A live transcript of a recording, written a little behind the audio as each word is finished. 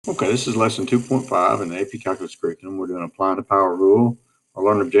Okay, this is lesson 2.5 in the AP Calculus curriculum. We're doing applying the power rule. Our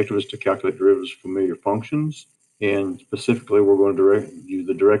learning objective is to calculate derivatives of familiar functions, and specifically we're going to use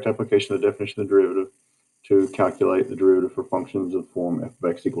the direct application of the definition of the derivative to calculate the derivative for functions of form f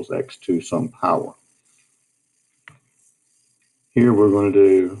of x equals x to some power. Here we're going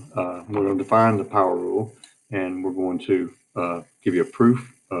to define the power rule, and we're going to give you a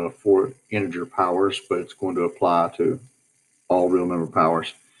proof for integer powers, but it's going to apply to all real number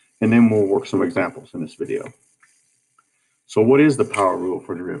powers. And then we'll work some examples in this video. So what is the power rule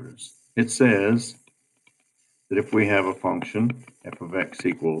for derivatives? It says that if we have a function, f of x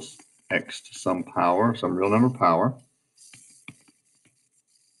equals x to some power, some real number power,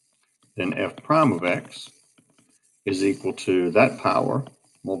 then f prime of x is equal to that power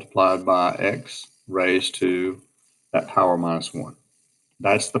multiplied by x raised to that power minus 1.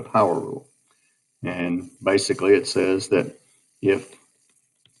 That's the power rule. And basically it says that if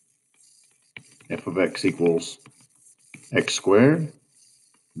f of x equals x squared,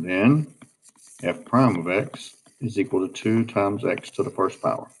 then f prime of x is equal to 2 times x to the first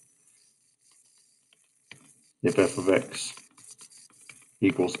power. If f of x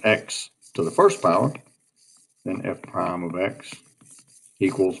equals x to the first power, then f prime of x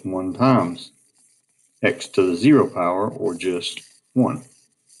equals 1 times x to the 0 power, or just 1.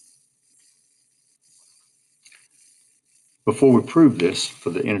 Before we prove this for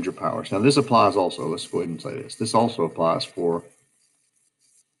the integer powers, now this applies also, let's go ahead and say this also applies for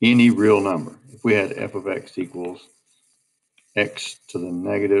any real number. If we had f of x equals x to the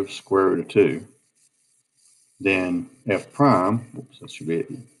negative square root of 2, then f prime, that should be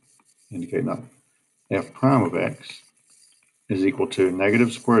indicate nothing, f prime of x is equal to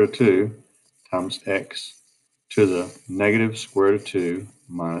negative square root of 2 times x to the negative square root of 2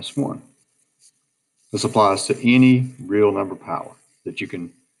 minus 1. This applies to any real number power that you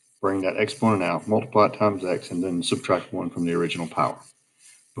can bring that exponent out, multiply it times x, and then subtract 1 from the original power.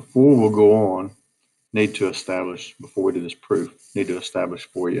 Before we'll go on, before we do this proof, need to establish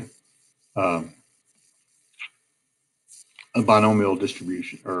for you a binomial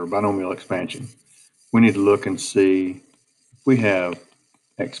distribution or binomial expansion. We need to look and see if we have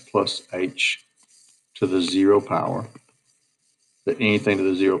x plus h to the 0 power, that anything to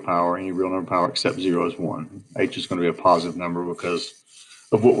the 0 power, any real number power except 0 is 1. H is going to be a positive number because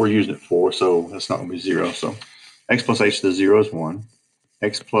of what we're using it for, so that's not going to be 0. So x plus h to the 0 is 1.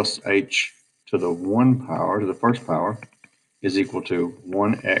 X plus h to the 1 power, to the first power, is equal to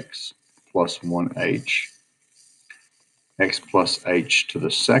 1x plus 1h. X plus h to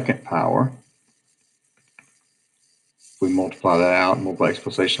the second power, if we multiply that out, multiply x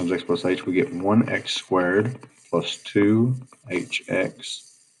plus h times x plus h, we get 1x squared plus 2hx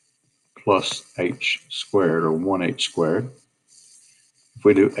plus h squared, or 1h squared. If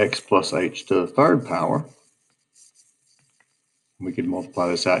we do x plus h to the third power, we could multiply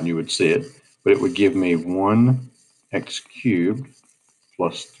this out and you would see it, but it would give me 1x cubed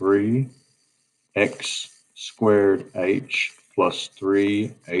plus 3x squared h plus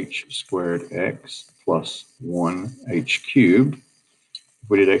 3h squared x plus 1h cubed. If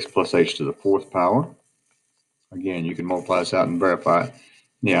we did x plus h to the fourth power, again, you can multiply this out and verify it in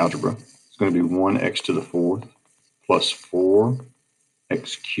the algebra. It's going to be 1x to the fourth plus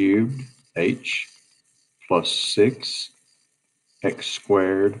 4x cubed h plus 6x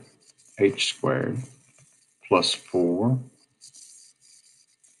squared h squared plus 4x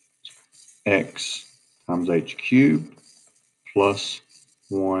times h cubed plus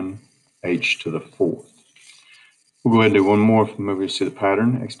 1h to the fourth. We'll go ahead and do one more. Maybe we see the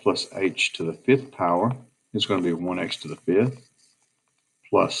pattern. X plus h to the fifth power is going to be 1x to the fifth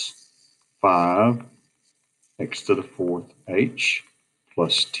plus 5x to the fourth h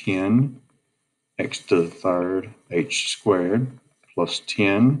plus 10x to the third h squared plus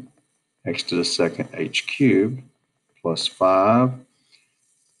 10x to the second h cubed plus 5x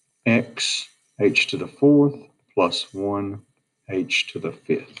h to the fourth plus 1h to the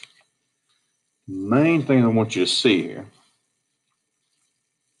fifth. The main thing I want you to see here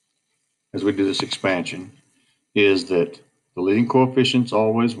as we do this expansion is that the leading coefficient's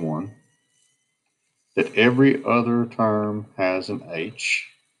always 1, that every other term has an h,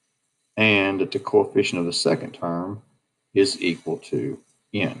 and that the coefficient of the second term is equal to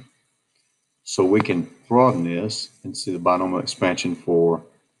n. So we can broaden this and see the binomial expansion for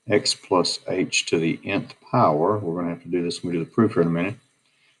x plus h to the nth power. We're going to have to do this when we do the proof here in a minute.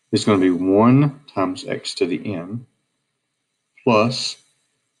 It's going to be 1 times x to the n plus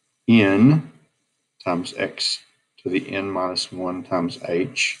n times x to the n minus 1 times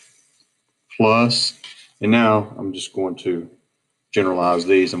h plus, and now I'm just going to generalize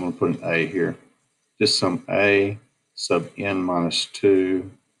these, I'm going to put an A here. Just some A sub n minus 2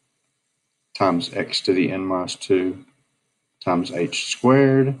 times x to the n minus 2 times h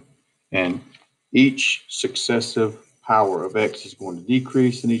squared. And each successive power of x is going to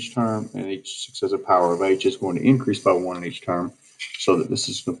decrease in each term, and each successive power of h is going to increase by 1 in each term, so that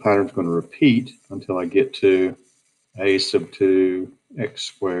the pattern is going to repeat until I get to a sub 2 x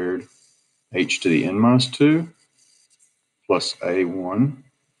squared h to the n minus 2 plus a1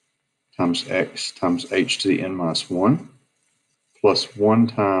 times x times h to the n minus 1 plus 1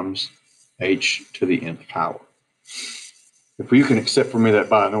 times h to the nth power. If you can accept for me that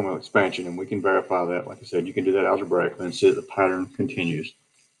binomial expansion, and we can verify that, like I said, you can do that algebraically and see that the pattern continues,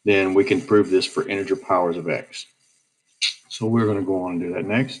 then we can prove this for integer powers of x. So we're going to go on and do that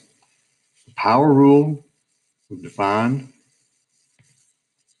next. The power rule we've defined.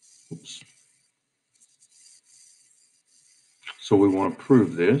 Oops. So we want to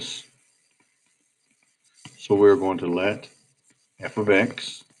prove this. So we're going to let f of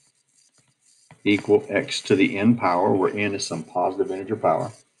x equal x to the n power, where n is some positive integer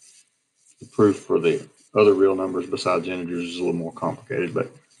power. The proof for the other real numbers besides integers is a little more complicated, but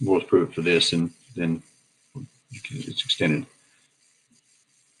we'll prove it for this, and then it's extended.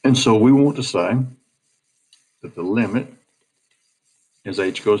 And so we want to say that the limit as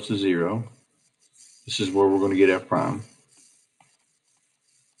h goes to 0, this is where we're going to get f prime.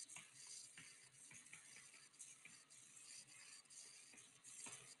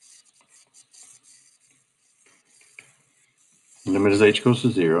 Limit as h goes to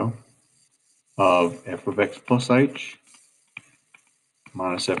 0 of f of x plus h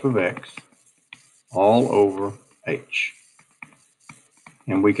minus f of x all over h.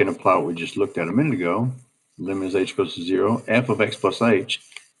 And we can apply what we just looked at a minute ago. Limit as h goes to 0, f of x plus h,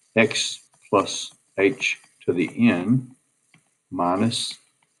 x plus h to the n minus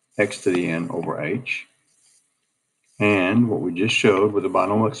x to the n over h. And what we just showed with the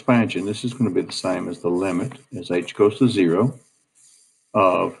binomial expansion, this is going to be the same as the limit as h goes to 0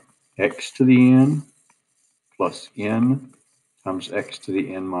 of x to the n plus n times x to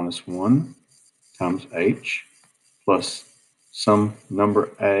the n minus 1 times h plus some number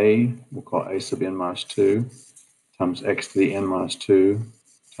a, we'll call a sub n minus 2, times x to the n minus 2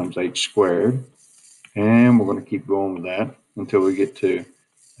 times h squared. And we're going to keep going with that until we get to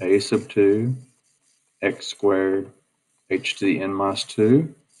a sub 2 x squared h to the n minus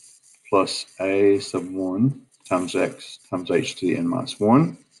 2 plus a sub 1 times x times h to the n minus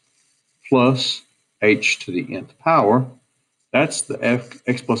 1 plus h to the nth power. That's the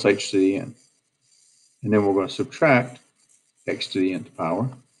x plus h to the n. And then we're going to subtract x to the nth power,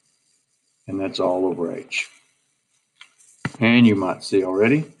 and that's all over h. And you might see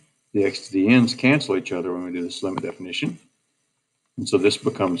already the x to the n's cancel each other when we do this limit definition. And so this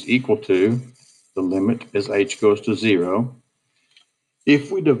becomes equal to the limit as h goes to 0.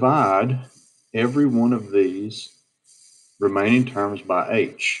 If we divide every one of these remaining terms by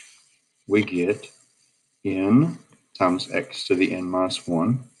h, we get n times x to the n minus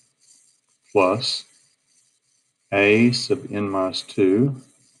 1 plus a sub n minus 2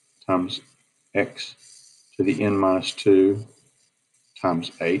 times x to the n minus 2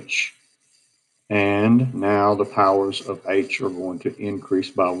 times h. And now the powers of h are going to increase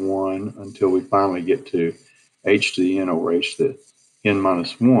by 1 until we finally get to h to the n over h to the n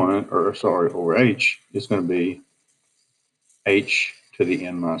minus 1, or sorry, over h is going to be h to the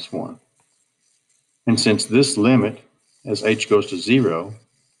n minus 1. And since this limit as h goes to 0,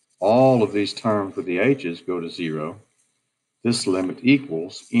 all of these terms with the h's go to 0, this limit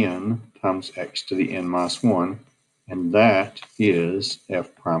equals n times x to the n minus 1, and that is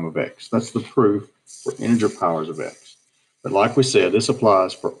f prime of x. That's the proof for integer powers of x. But like we said, this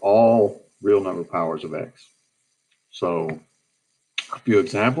applies for all real number powers of x. So a few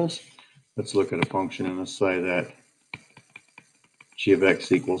examples. Let's look at a function and let's say that g of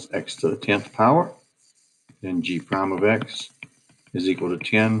x equals x to the 10th power. Then g prime of x is equal to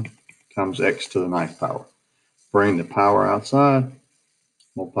 10 times x to the 9th power. Bring the power outside,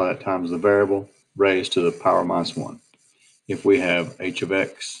 multiply that times the variable, raised to the power minus 1. If we have h of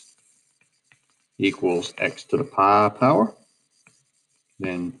x equals x to the pi power,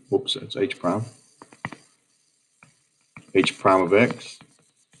 then, whoops, that's h prime. H prime of x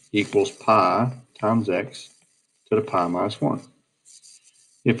equals pi times x to the pi minus 1.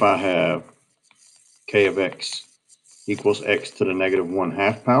 If I have k of x equals x to the negative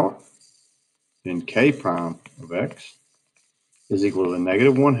 1/2 power, then k prime of x is equal to the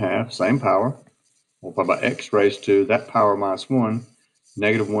negative 1/2, same power, multiplied by x raised to that power minus 1.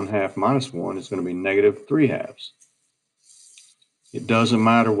 Negative 1/2 minus 1 is going to be negative 3/2. It doesn't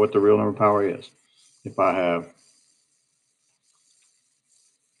matter what the real number power is. If I have,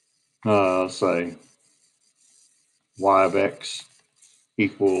 say, y of x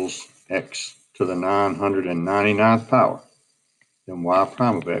equals x to the 999th power, then y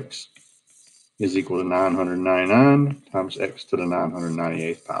prime of x is equal to 999 times x to the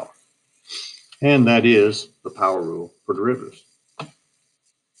 998th power. And that is the power rule for derivatives.